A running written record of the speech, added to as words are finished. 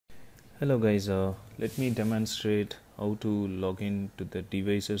Hello guys, let me demonstrate how to log in to the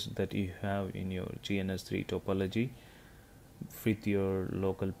devices that you have in your GNS3 topology with your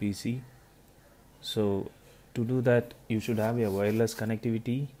local PC. So to do that, you should have a wireless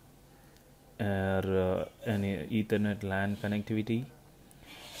connectivity or an Ethernet LAN connectivity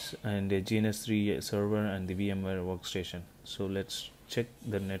and a GNS3 server and the VMware workstation. So let's check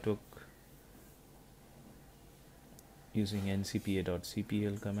the network using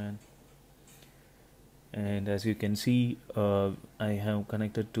ncpa.cpl command. And as you can see, I have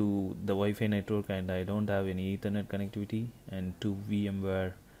connected to the Wi-Fi network and I don't have any Ethernet connectivity and two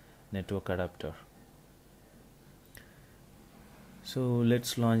VMware network adapter. So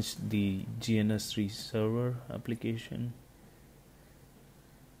let's launch the GNS3 server application.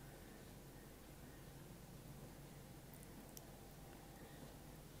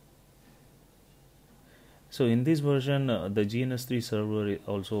 So in this version, the GNS3 server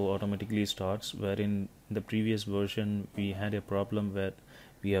also automatically starts, wherein the previous version we had a problem where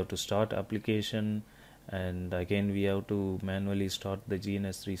we have to start application and again we have to manually start the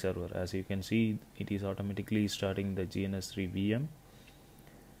GNS3 server. As you can see, it is automatically starting the GNS3 VM.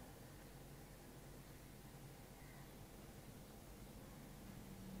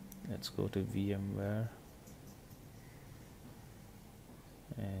 Let's go to VMware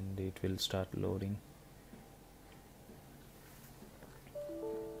and it will start loading.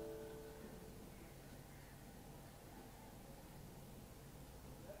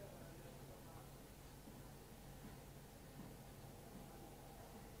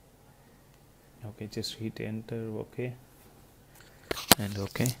 Okay, just hit enter, okay, and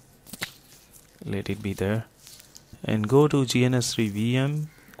okay, let it be there, and go to GNS3 VM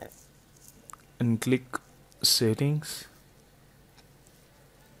and click settings.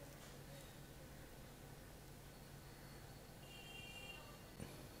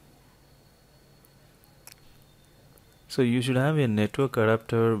 So you should have a network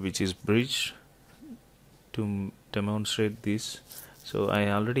adapter which is bridged to demonstrate this. So I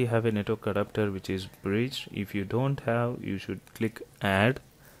already have a network adapter which is bridged. If you don't have, you should click add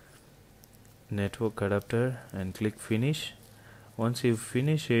network adapter and click finish. Once you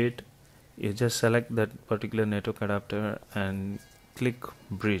finish it, you just select that particular network adapter and click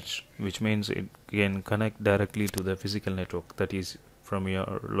bridge, which means it can connect directly to the physical network that is from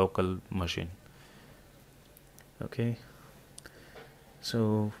your local machine. Okay,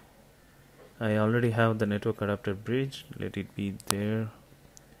 so I already have the network adapter bridge, let it be there,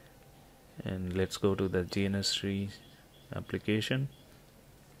 and let's go to the GNS3 application.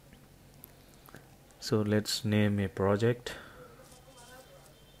 So let's name a project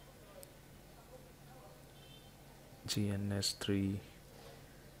GNS3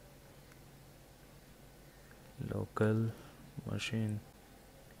 local machine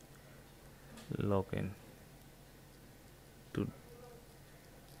login to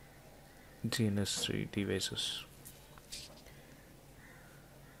GNS3 devices.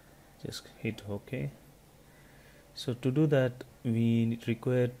 Just hit OK. So to do that, we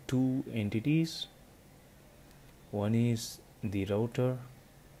require two entities. One is the router.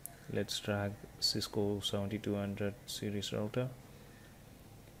 Let's drag Cisco 7200 series router,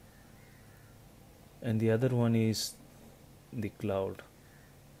 and the other one is the cloud,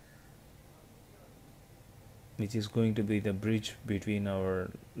 which is going to be the bridge between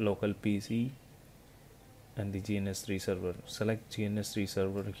our local PC and the GNS3 server. Select GNS3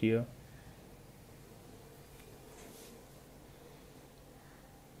 server here.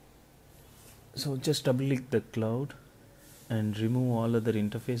 So just double click the cloud and remove all other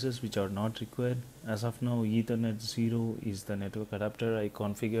interfaces which are not required. As of now, Ethernet 0 is the network adapter I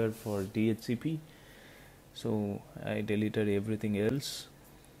configured for DHCP, so I deleted everything else.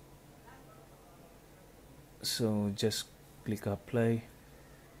 So just click apply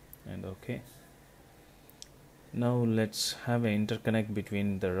and OK. Now let's have an interconnect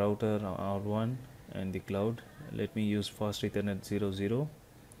between the router R1 and the cloud. Let me use fast Ethernet 00,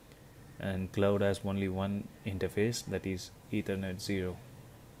 and cloud has only one interface, that is Ethernet 0.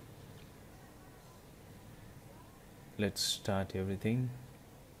 Let's start everything.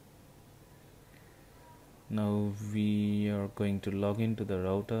 Now we are going to log into the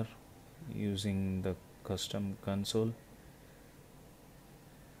router using the custom console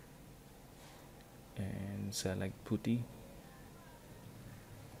and select PuTTY.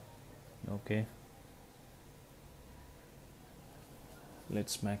 Okay,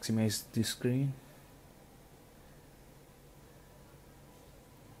 let's maximize the screen.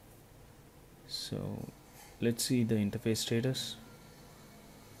 So let's see the interface status.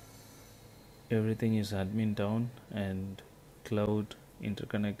 Everything is admin down and cloud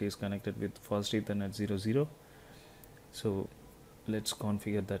interconnect is connected with fast Ethernet 00. So let's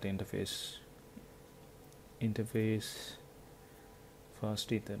configure that interface fast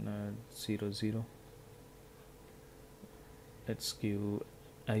Ethernet 00. Let's give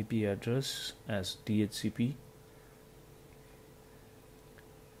IP address as DHCP.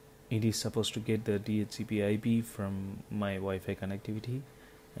 It is supposed to get the DHCP IP from my Wi-Fi connectivity,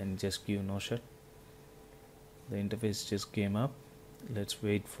 and just give no shut. The interface just came up. Let's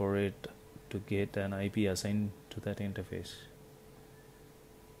wait for it to get an IP assigned to that interface.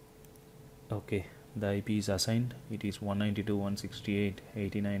 Okay, the IP is assigned. It is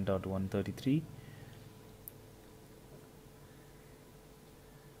 192.168.89.133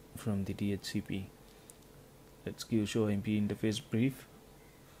 from the DHCP. Let's give show IP interface brief.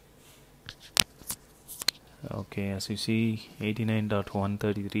 Okay, as you see,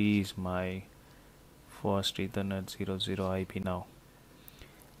 89.133 is my fast Ethernet 00 IP now.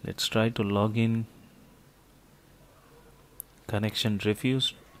 Let's try to log in. Connection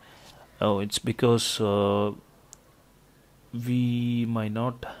refused. Oh, it's because we might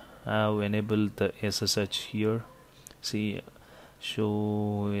not have enabled the SSH here. See,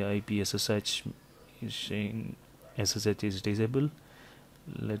 show IP SSH is saying SSH is disabled.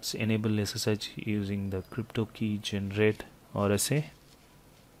 Let's enable SSH using the crypto key generate RSA.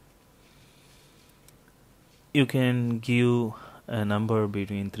 You can give a number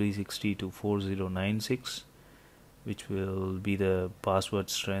between 360 to 4096, which will be the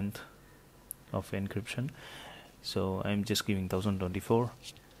password strength of encryption. So I'm just giving 1024.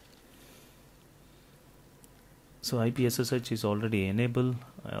 So IP SSH is already enabled.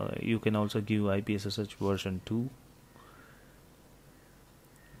 You can also give IP SSH version 2.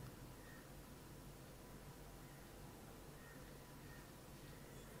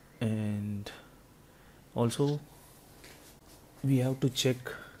 And also we have to check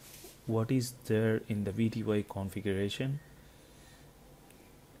what is there in the VTY configuration.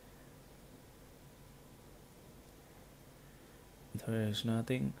 There is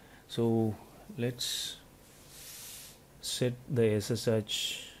nothing. So let's set the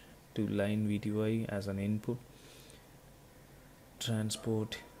SSH to line VTY as an input.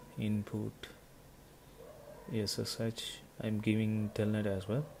 Transport input SSH. I'm giving telnet as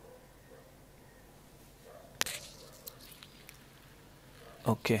well.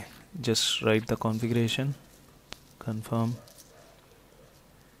 Okay, just write the configuration, confirm.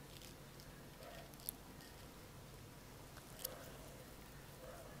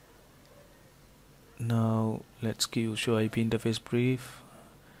 Now let's give show IP interface brief.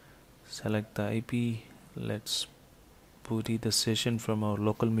 Select the IP. Let's booty the session from our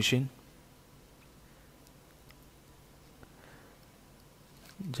local machine.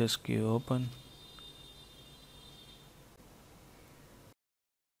 Just give open.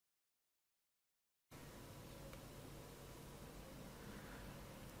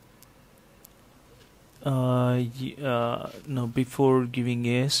 Now before giving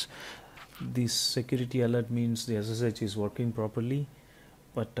yes, this security alert means the SSH is working properly,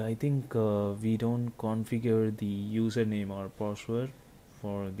 but I think we don't configure the username or password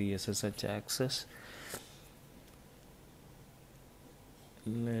for the SSH access.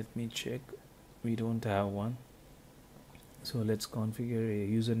 Let me check. We don't have one, so let's configure a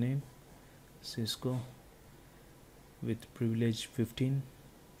username Cisco with privilege 15,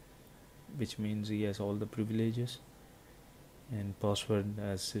 which means he has all the privileges, and password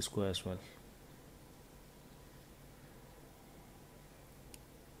as Cisco as well.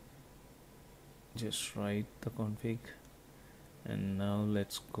 Just write the config, and now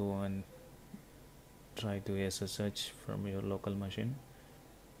let's go and try to SSH from your local machine.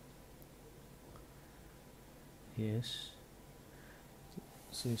 Yes,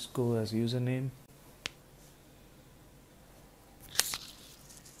 Cisco as username,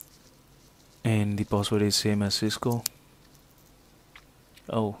 and the password is same as Cisco.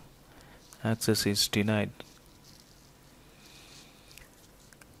 Oh, access is denied.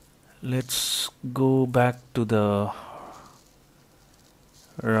 Let's go back to the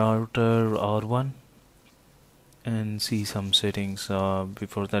router R1 and see some settings.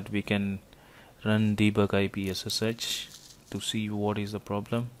 Before that, we can run debug IP SSH to see what is the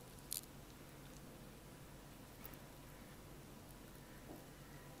problem.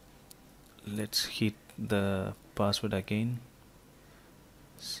 Let's hit the password again.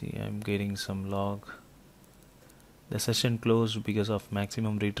 See, I'm getting some log. The session closed because of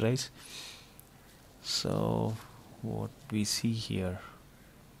maximum retries. So what we see here,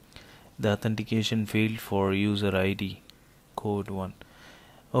 the authentication failed for user ID code 1.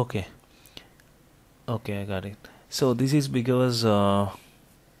 Okay, I got it. So this is because the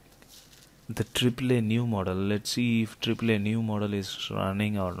AAA new model. Let's see if AAA new model is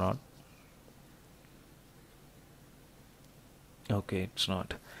running or not. Okay, it's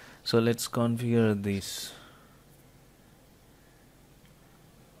not. So let's configure this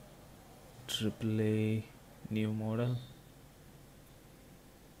AAA new model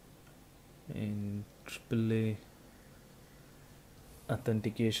in AAA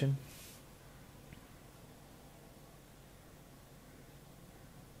authentication.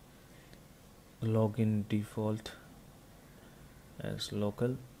 Login default as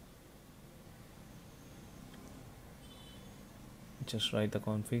local. Just write the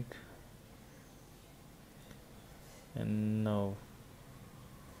config, and now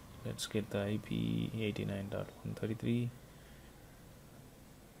let's get the IP 89.133.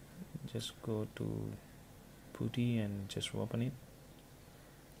 Just go to PuTTY and just open it.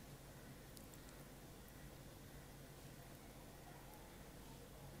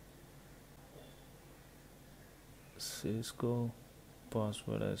 Cisco,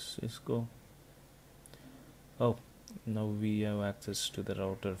 password as Cisco. Oh, now we have access to the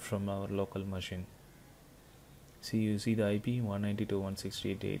router from our local machine. See, you see the IP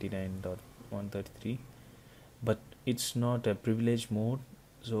 192.168.89.133, but it's not a privilege mode.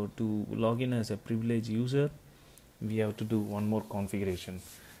 So to log in as a privileged user, we have to do one more configuration.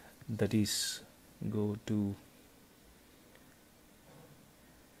 That is, go to,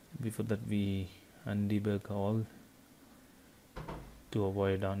 before that we undebug all to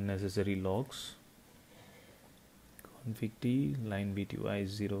avoid unnecessary logs. Config T, line BTY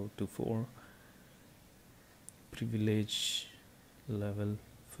 0 to 4, privilege level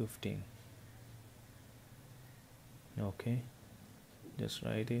 15. Okay, just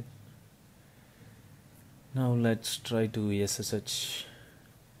write it. Now let's try to SSH.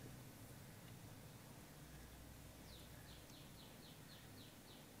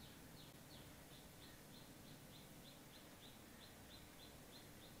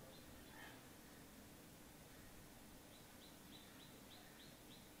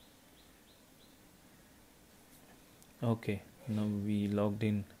 Okay, now we logged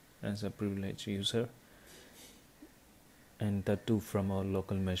in as a privileged user, and that too from our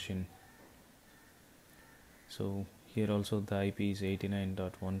local machine. So here also the IP is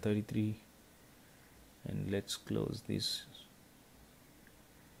 89.133, and let's close this.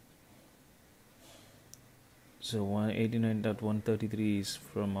 So 89.133 is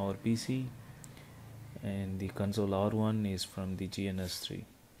from our PC, and the console R1 is from the GNS3.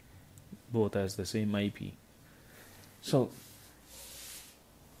 Both has the same IP. So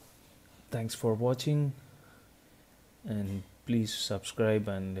thanks for watching, and please subscribe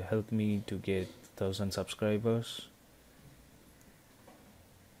and help me to get 1,000 subscribers.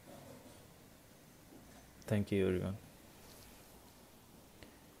 Thank you everyone.